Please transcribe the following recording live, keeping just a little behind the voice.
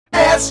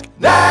Ask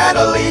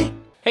Natalie.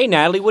 Hey,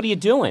 Natalie, what are you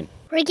doing?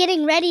 We're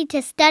getting ready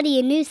to study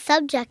a new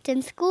subject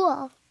in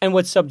school. And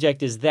what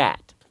subject is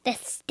that? The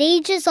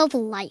stages of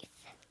life.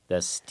 The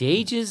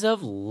stages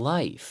of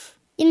life.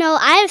 You know,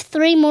 I have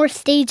 3 more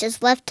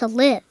stages left to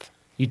live.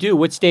 You do?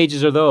 What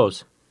stages are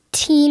those?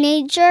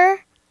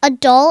 Teenager,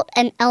 adult,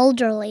 and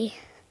elderly.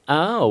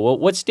 Oh, well,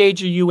 what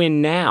stage are you in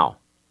now?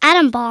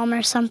 Atom bomb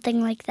or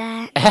something like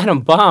that. Atom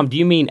bomb? Do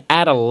you mean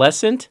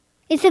adolescent?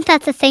 Isn't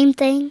that the same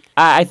thing?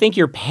 I think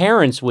your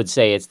parents would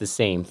say it's the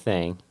same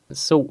thing.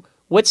 So,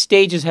 what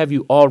stages have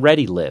you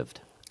already lived?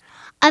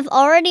 I've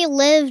already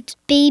lived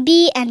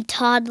baby and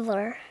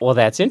toddler. Well,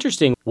 that's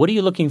interesting. What are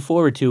you looking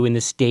forward to in the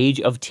stage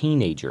of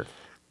teenager?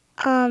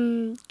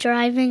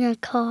 Driving a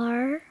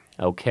car.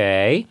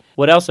 Okay.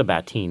 What else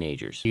about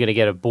teenagers? You gonna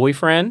get a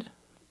boyfriend?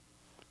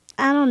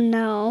 I don't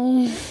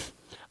know.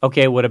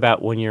 Okay, what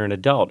about when you're an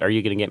adult? Are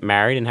you gonna get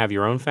married and have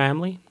your own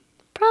family?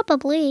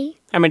 Probably.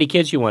 How many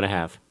kids you want to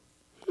have?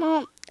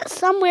 Well,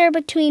 somewhere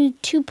between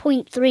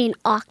 2.3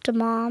 and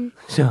Octomom.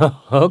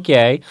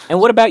 Okay. And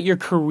what about your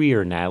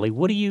career, Natalie?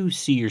 What do you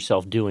see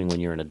yourself doing when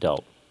you're an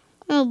adult?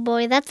 Oh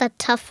boy, that's a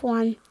tough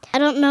one. I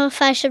don't know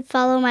if I should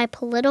follow my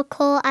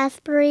political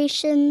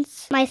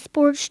aspirations, my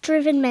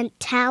sports-driven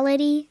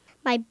mentality,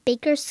 my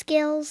baker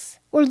skills,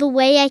 or the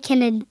way I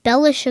can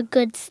embellish a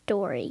good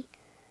story.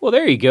 Well,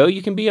 there you go.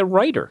 You can be a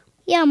writer.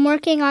 Yeah, I'm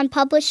working on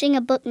publishing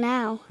a book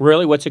now.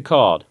 Really? What's it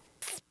called?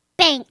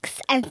 Spanx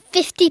and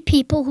 50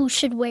 people who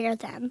should wear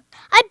them.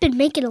 I've been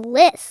making a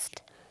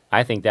list.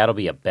 I think that'll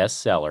be a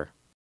bestseller.